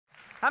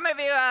How many of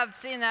you have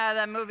seen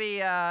that movie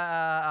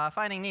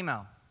Finding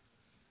Nemo?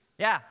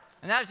 Yeah,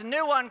 and there's a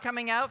new one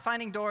coming out,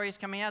 Finding Dory's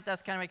coming out.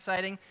 That's kind of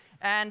exciting.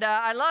 And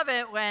I love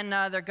it when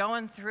they're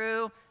going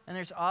through and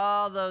there's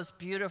all those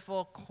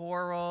beautiful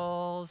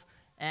corals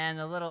and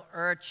the little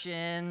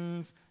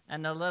urchins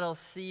and the little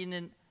sea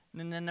anemone,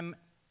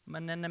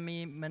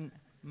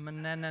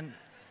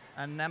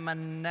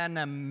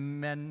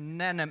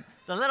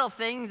 the little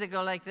things that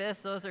go like this.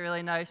 Those are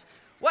really nice.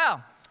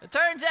 Well, it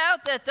turns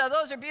out that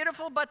those are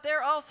beautiful, but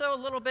they're also a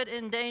little bit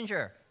in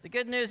danger. The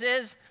good news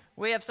is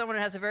we have someone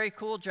who has a very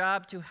cool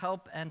job to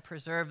help and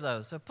preserve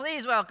those. So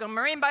please welcome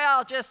marine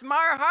biologist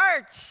Marah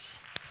Hardt.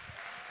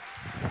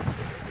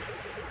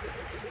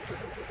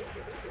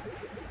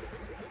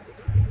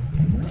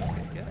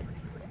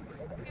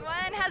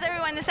 Everyone, how's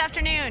everyone this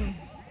afternoon?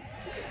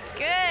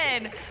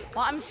 Good.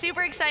 Well, I'm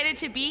super excited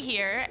to be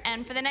here,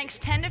 and for the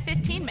next 10 to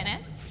 15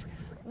 minutes,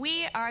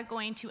 we are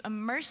going to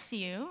immerse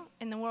you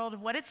in the world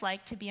of what it's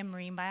like to be a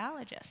marine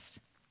biologist.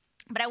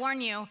 But I warn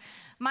you,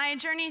 my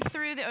journey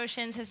through the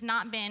oceans has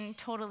not been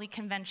totally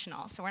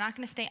conventional, so we're not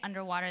going to stay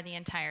underwater the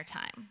entire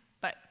time,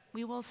 but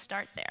we will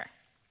start there.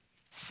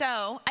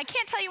 So, I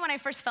can't tell you when I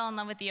first fell in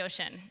love with the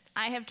ocean.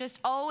 I have just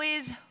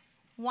always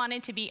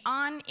wanted to be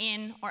on,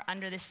 in, or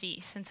under the sea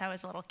since I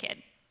was a little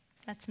kid.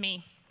 That's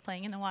me,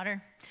 playing in the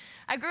water.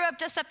 I grew up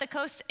just up the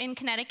coast in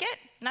Connecticut,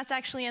 and that's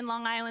actually in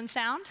Long Island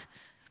Sound,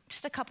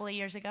 just a couple of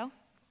years ago.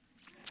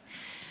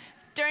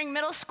 During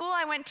middle school,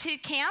 I went to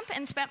camp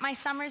and spent my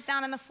summers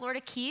down in the Florida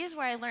Keys,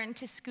 where I learned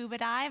to scuba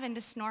dive and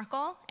to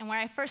snorkel, and where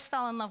I first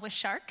fell in love with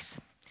sharks.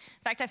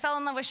 In fact, I fell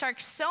in love with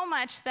sharks so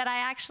much that I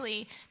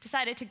actually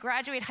decided to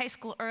graduate high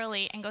school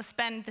early and go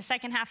spend the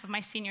second half of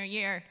my senior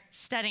year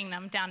studying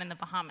them down in the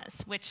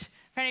Bahamas, which,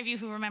 for any of you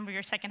who remember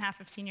your second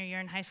half of senior year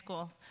in high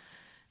school,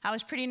 I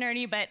was pretty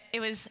nerdy, but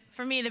it was,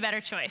 for me, the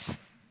better choice.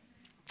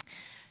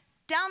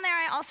 Down there,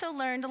 I also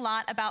learned a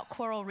lot about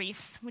coral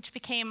reefs, which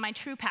became my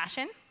true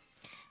passion.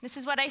 This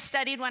is what I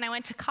studied when I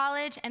went to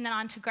college and then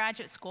on to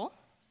graduate school.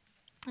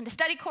 And to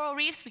study coral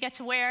reefs, we get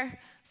to wear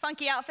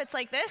funky outfits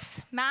like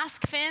this,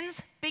 mask,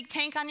 fins, big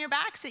tank on your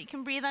back so you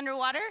can breathe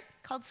underwater,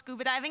 called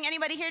scuba diving.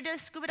 Anybody here do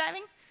scuba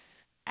diving?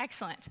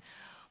 Excellent.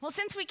 Well,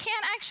 since we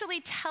can't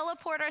actually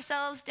teleport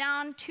ourselves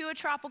down to a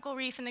tropical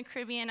reef in the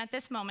Caribbean at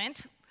this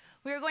moment,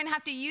 we are going to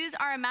have to use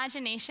our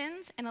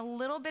imaginations and a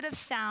little bit of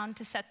sound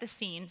to set the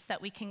scene so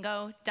that we can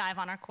go dive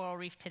on our coral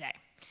reef today.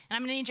 And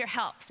I'm going to need your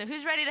help. So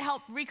who's ready to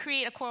help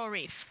recreate a coral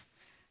reef?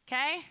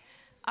 Okay?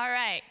 All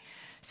right.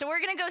 So we're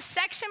going to go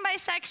section by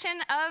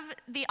section of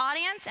the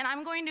audience, and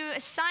I'm going to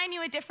assign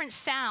you a different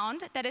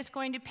sound that is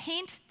going to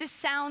paint the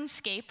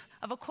soundscape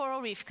of a coral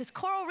reef, because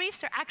coral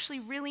reefs are actually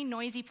really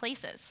noisy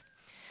places.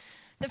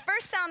 The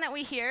first sound that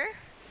we hear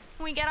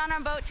when we get on our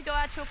boat to go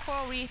out to a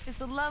coral reef is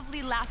the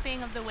lovely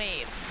lapping of the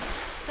waves.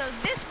 So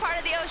this part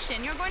of the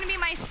ocean, you're going to be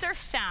my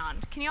surf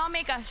sound. Can you all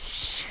make a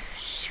shh,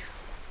 shh,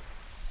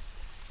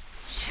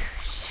 shh,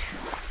 shh?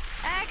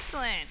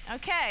 Excellent.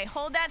 Okay,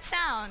 hold that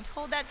sound.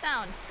 Hold that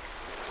sound.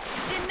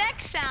 The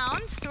next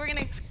sound, so we're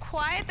going to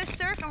quiet the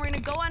surf and we're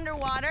going to go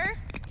underwater.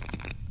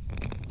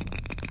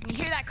 You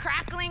hear that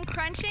crackling,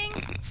 crunching?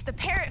 It's the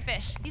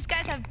parrotfish. These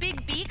guys have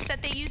big beaks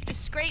that they use to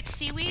scrape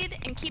seaweed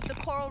and keep the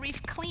coral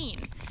reef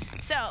clean.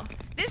 So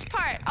this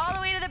part, all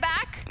the way to the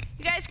back,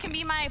 you guys can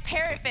be my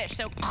parrotfish.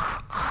 So,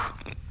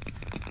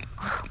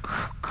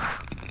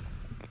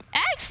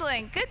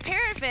 excellent, good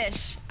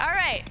parrotfish. All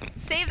right,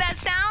 save that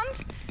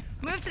sound.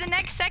 Move to the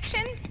next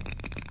section.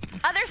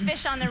 Other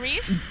fish on the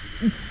reef.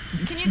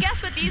 Can you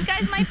guess what these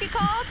guys might be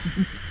called?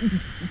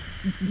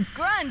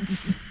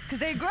 Grunts, because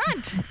they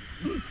grunt.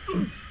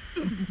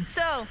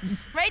 So,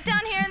 right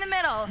down here in the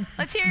middle,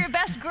 let's hear your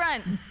best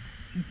grunt.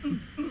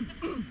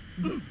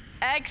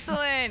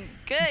 Excellent,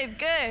 good,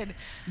 good.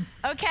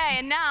 Okay,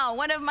 and now,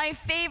 one of my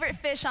favorite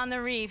fish on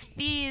the reef.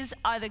 These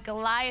are the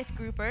Goliath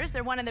groupers.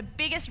 They're one of the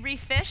biggest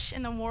reef fish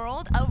in the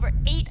world, over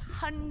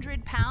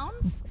 800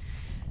 pounds.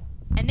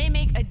 And they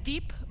make a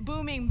deep,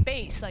 booming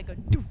bass, like a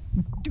doo,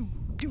 doo,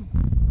 doo.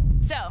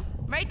 So,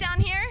 right down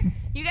here,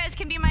 you guys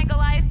can be my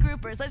Goliath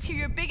groupers. Let's hear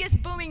your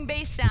biggest booming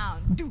bass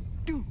sound. Doo,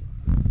 doo.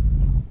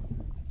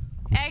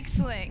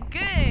 Excellent,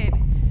 good.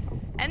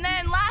 And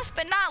then last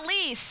but not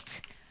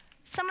least,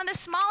 some of the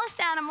smallest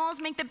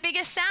animals make the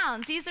biggest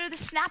sounds. These are the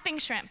snapping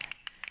shrimp.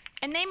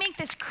 And they make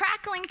this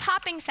crackling,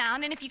 popping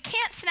sound, and if you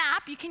can't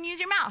snap, you can use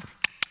your mouth.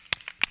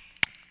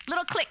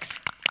 Little clicks.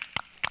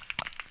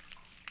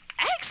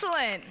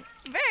 Excellent,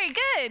 very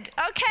good.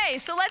 Okay,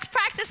 so let's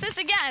practice this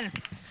again.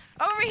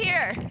 Over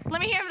here,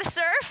 let me hear the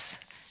surf.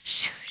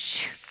 Shoo,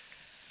 shoo.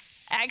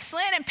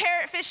 Excellent, and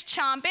parrotfish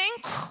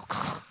chomping.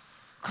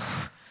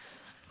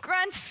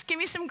 Grunts, give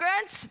me some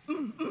grunts.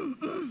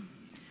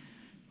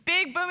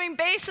 Big booming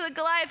bass of the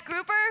Goliath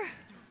grouper.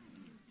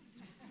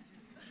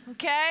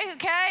 Okay,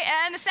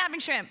 and the snapping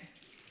shrimp.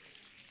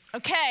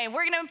 Okay,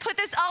 we're gonna put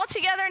this all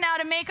together now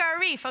to make our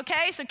reef,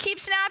 okay? So keep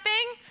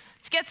snapping,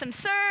 let's get some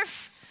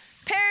surf,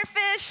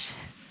 parrotfish,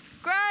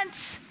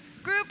 grunts,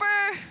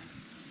 grouper.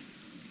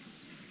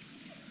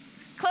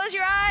 Close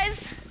your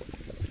eyes.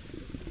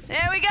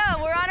 There we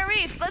go, we're on a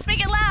reef.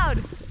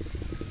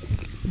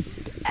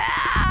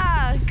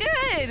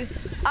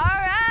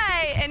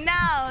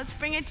 Wow, let's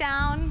bring it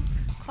down.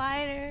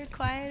 Quieter,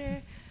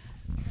 quieter,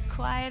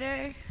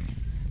 quieter,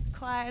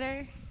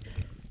 quieter.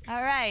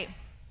 All right.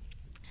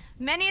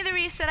 Many of the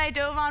reefs that I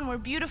dove on were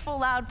beautiful,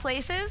 loud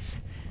places.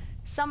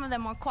 Some of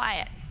them were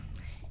quiet.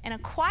 And a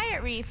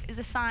quiet reef is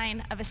a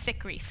sign of a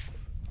sick reef.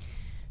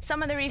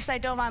 Some of the reefs I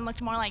dove on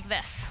looked more like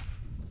this.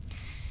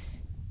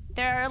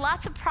 There are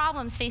lots of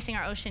problems facing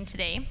our ocean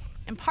today,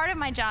 and part of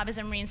my job as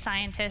a marine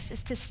scientist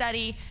is to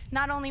study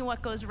not only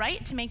what goes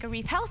right to make a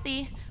reef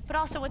healthy, but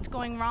also what's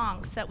going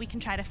wrong so that we can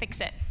try to fix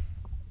it.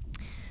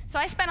 So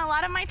I spent a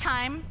lot of my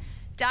time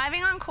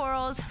diving on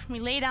corals. We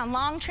lay down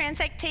long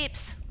transect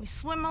tapes, we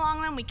swim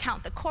along them, we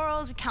count the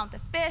corals, we count the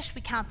fish,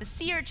 we count the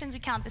sea urchins, we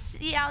count the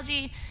sea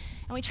algae,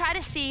 and we try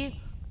to see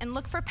and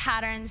look for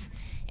patterns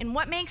in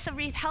what makes a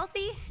reef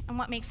healthy and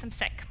what makes them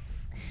sick.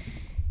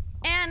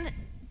 And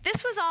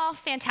this was all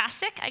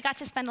fantastic. I got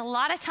to spend a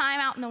lot of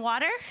time out in the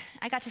water.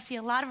 I got to see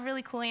a lot of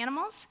really cool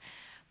animals.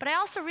 But I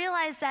also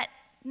realized that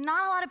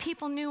not a lot of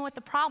people knew what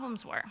the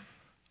problems were,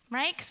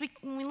 right? Because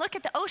when we look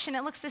at the ocean,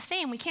 it looks the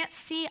same. We can't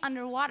see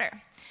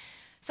underwater.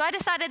 So I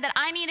decided that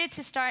I needed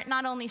to start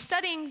not only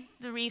studying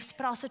the reefs,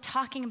 but also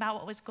talking about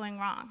what was going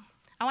wrong.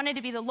 I wanted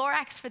to be the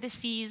Lorax for the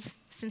seas,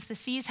 since the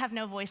seas have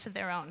no voice of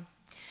their own.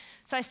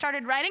 So I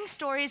started writing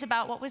stories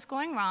about what was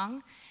going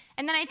wrong,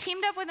 and then I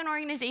teamed up with an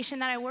organization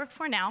that I work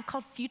for now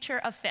called Future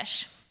of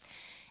Fish.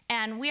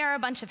 And we are a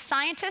bunch of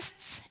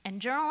scientists and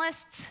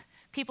journalists,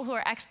 people who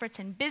are experts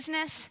in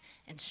business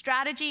and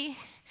strategy,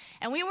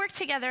 and we work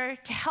together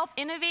to help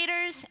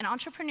innovators and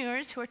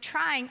entrepreneurs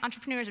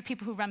entrepreneurs are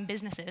people who run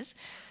businesses,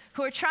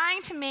 who are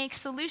trying to make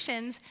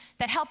solutions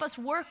that help us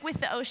work with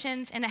the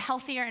oceans in a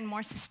healthier and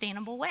more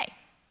sustainable way.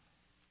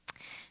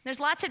 There's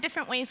lots of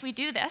different ways we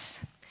do this,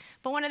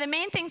 but one of the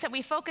main things that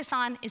we focus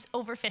on is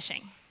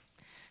overfishing.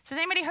 So has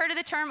anybody heard of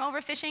the term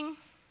overfishing?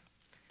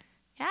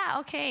 Yeah,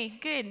 okay,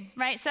 good,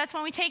 right? So that's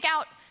when we take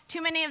out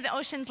too many of the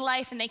ocean's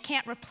life and they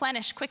can't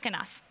replenish quick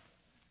enough.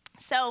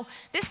 So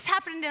this has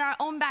happened in our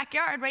own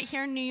backyard right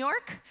here in New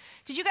York.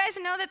 Did you guys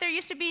know that there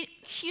used to be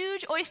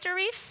huge oyster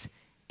reefs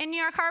in New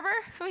York Harbor?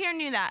 Who here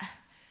knew that?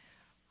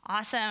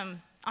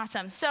 Awesome,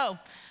 awesome. So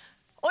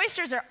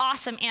oysters are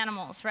awesome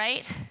animals,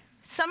 right?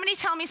 Somebody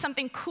tell me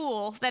something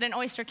cool that an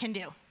oyster can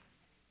do.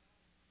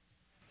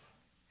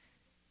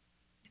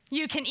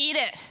 You can eat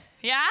it.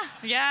 Yeah?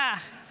 Yeah.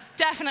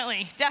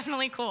 Definitely.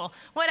 Definitely cool.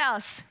 What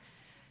else?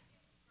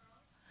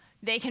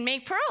 They can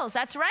make pearls.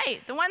 That's right.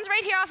 The ones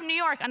right here off of New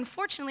York,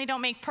 unfortunately,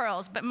 don't make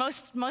pearls, but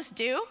most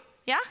do.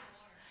 Yeah?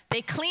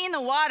 They clean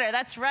the water.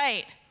 That's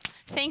right.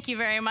 Thank you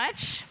very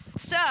much.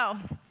 So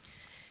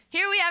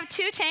here we have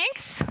 2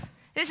 tanks.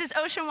 This is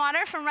ocean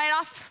water from right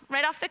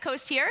off the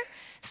coast here.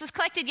 This was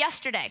collected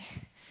yesterday.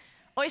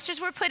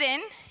 Oysters were put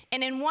in,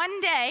 and in one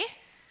day,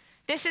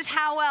 this is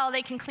how well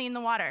they can clean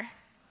the water.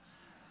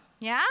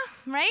 Yeah,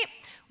 right?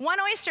 One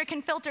oyster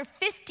can filter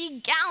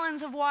 50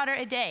 gallons of water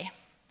a day.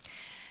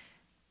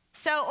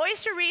 So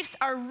oyster reefs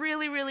are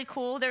really, really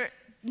cool. They're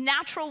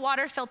natural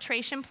water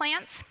filtration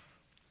plants.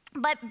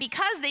 But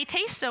because they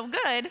taste so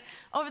good,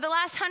 over the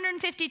last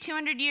 150,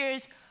 200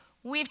 years,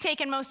 we've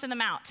taken most of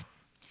them out.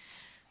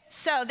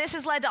 So this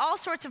has led to all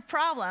sorts of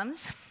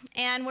problems,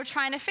 and we're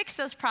trying to fix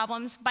those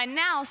problems by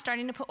now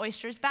starting to put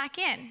oysters back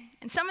in.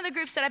 And some of the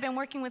groups that I've been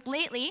working with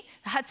lately,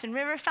 the Hudson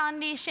River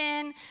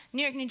Foundation,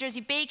 New York, New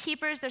Jersey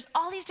Baykeepers, there's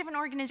all these different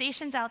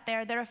organizations out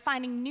there that are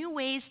finding new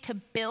ways to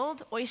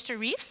build oyster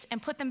reefs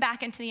and put them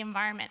back into the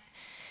environment.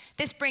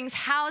 This brings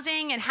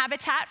housing and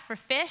habitat for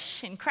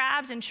fish and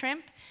crabs and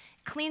shrimp,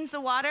 cleans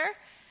the water.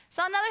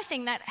 So another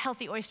thing that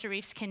healthy oyster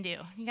reefs can do,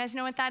 you guys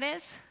know what that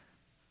is?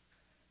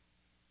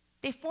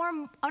 They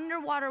form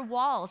underwater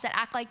walls that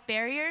act like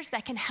barriers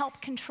that can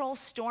help control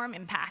storm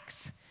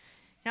impacts.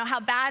 You know how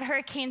bad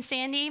Hurricane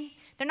Sandy,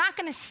 they're not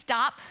going to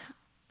stop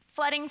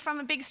flooding from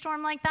a big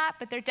storm like that,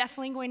 but they're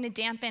definitely going to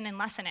dampen and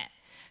lessen it.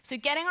 So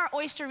getting our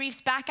oyster reefs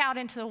back out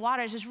into the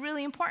waters is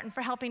really important for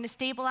helping to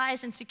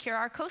stabilize and secure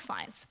our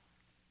coastlines.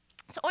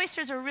 So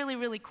oysters are really,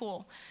 really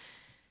cool.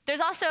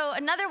 There's also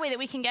another way that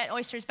we can get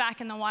oysters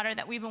back in the water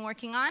that we've been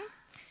working on.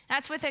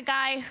 That's with a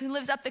guy who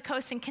lives up the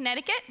coast in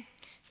Connecticut.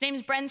 His name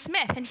is Bren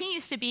Smith, and he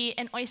used to be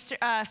an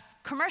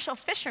commercial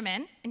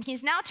fisherman, and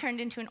he's now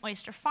turned into an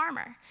oyster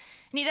farmer.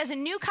 And he does a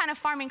new kind of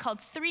farming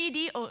called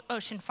 3D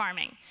ocean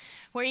farming,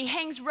 where he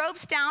hangs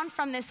ropes down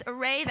from this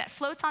array that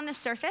floats on the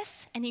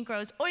surface, and he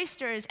grows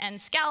oysters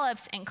and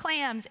scallops and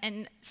clams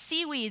and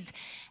seaweeds.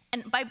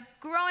 And by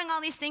growing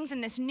all these things in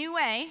this new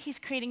way, he's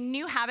creating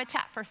new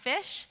habitat for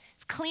fish,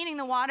 he's cleaning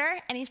the water,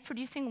 and he's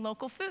producing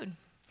local food.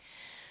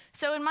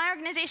 So in my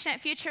organization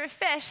at Future of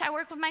Fish, I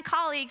work with my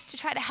colleagues to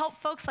try to help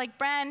folks like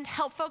Bren,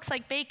 help folks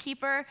like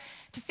Baykeeper,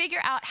 to figure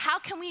out how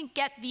can we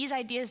get these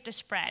ideas to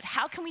spread?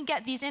 How can we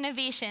get these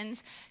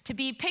innovations to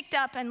be picked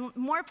up in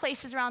more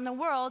places around the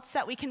world so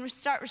that we can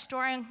start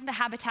restoring the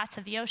habitats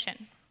of the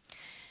ocean?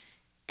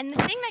 And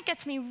the thing that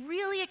gets me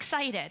really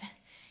excited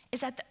is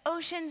that the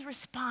oceans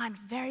respond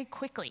very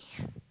quickly.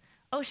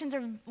 Oceans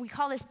are, we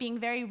call this being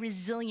very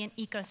resilient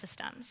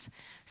ecosystems.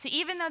 So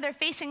even though they're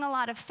facing a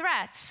lot of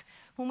threats,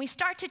 when we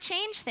start to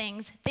change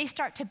things, they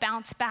start to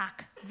bounce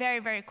back very,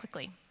 very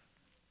quickly.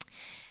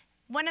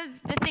 One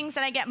of the things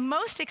that I get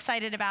most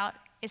excited about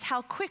is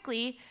how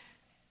quickly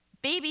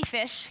baby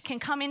fish can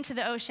come into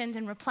the oceans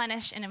and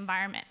replenish an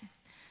environment.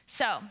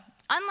 So,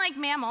 unlike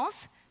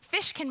mammals,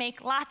 fish can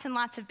make lots and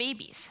lots of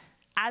babies,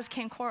 as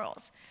can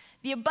corals.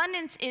 The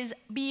abundance is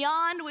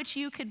beyond what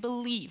you could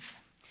believe.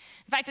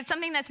 In fact, it's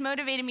something that's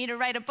motivated me to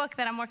write a book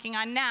that I'm working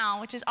on now,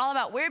 which is all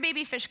about where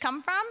baby fish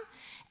come from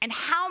and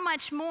how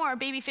much more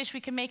baby fish we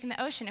can make in the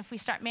ocean if we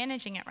start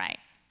managing it right.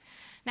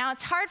 Now,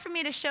 it's hard for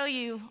me to show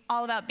you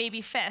all about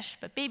baby fish,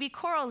 but baby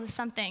corals is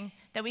something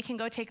that we can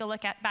go take a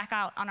look at back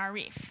out on our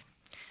reef.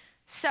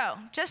 So,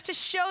 just to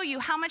show you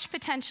how much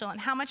potential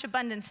and how much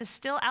abundance is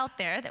still out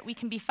there that we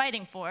can be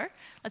fighting for,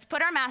 let's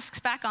put our masks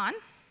back on,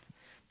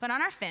 put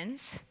on our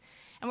fins,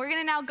 and we're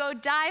gonna now go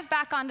dive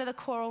back onto the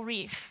coral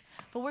reef.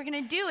 But we're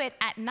gonna do it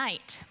at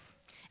night.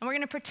 And we're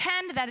gonna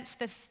pretend that it's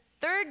the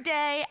third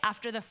day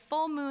after the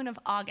full moon of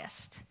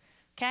August.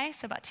 Okay,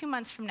 so about 2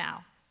 months from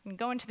now, we can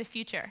go into the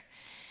future.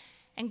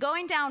 And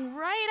going down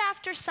right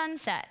after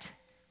sunset,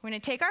 we're gonna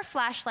take our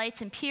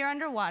flashlights and peer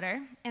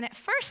underwater. And at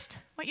first,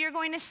 what you're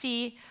going to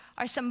see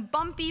are some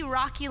bumpy,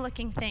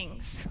 rocky-looking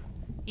things.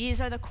 These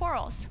are the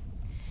corals.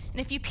 And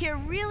if you peer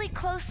really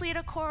closely at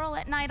a coral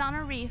at night on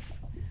a reef,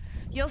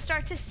 you'll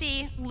start to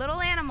see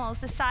little animals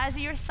the size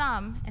of your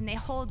thumb, and they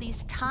hold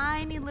these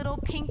tiny little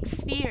pink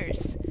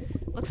spheres.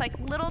 Looks like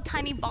little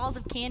tiny balls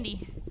of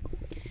candy.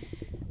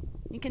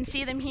 You can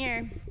see them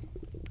here.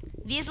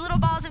 These little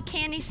balls of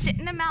candy sit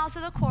in the mouths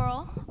of the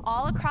coral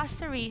all across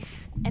the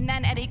reef, and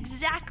then at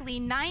exactly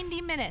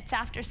 90 minutes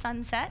after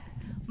sunset,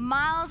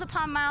 miles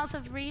upon miles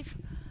of reef,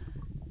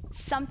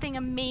 something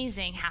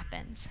amazing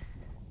happens.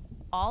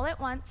 All at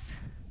once,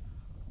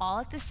 all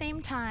at the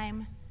same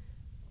time,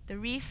 the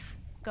reef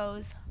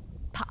goes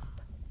pop.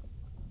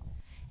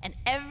 And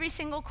every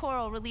single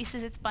coral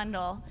releases its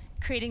bundle,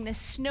 creating this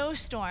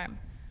snowstorm.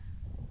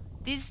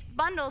 These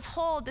bundles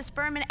hold the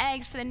sperm and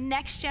eggs for the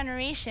next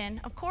generation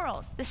of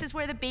corals. This is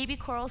where the baby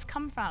corals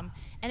come from.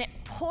 And it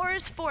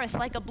pours forth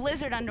like a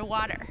blizzard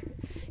underwater.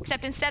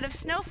 Except instead of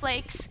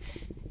snowflakes,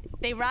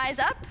 they rise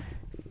up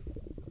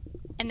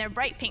and they're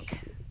bright pink.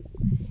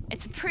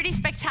 It's a pretty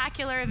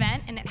spectacular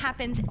event, and it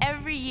happens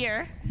every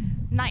year,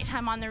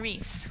 nighttime on the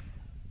reefs.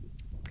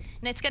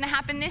 And it's gonna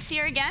happen this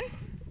year again.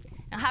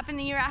 It'll happen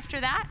the year after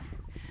that.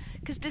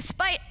 Because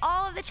despite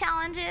all of the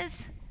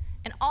challenges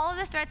and all of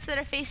the threats that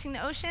are facing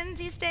the oceans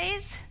these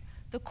days,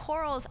 the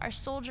corals are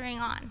soldiering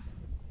on.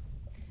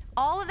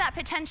 All of that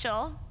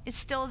potential is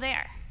still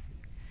there.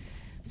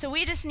 So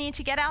we just need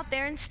to get out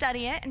there and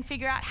study it and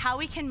figure out how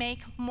we can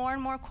make more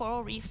and more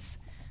coral reefs,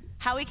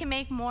 how we can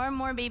make more and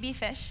more baby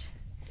fish.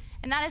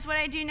 And that is what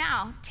I do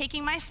now,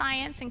 taking my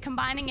science and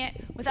combining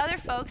it with other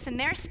folks and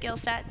their skill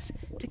sets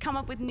to come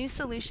up with new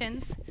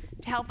solutions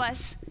to help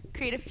us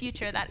create a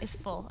future that is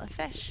full of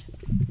fish.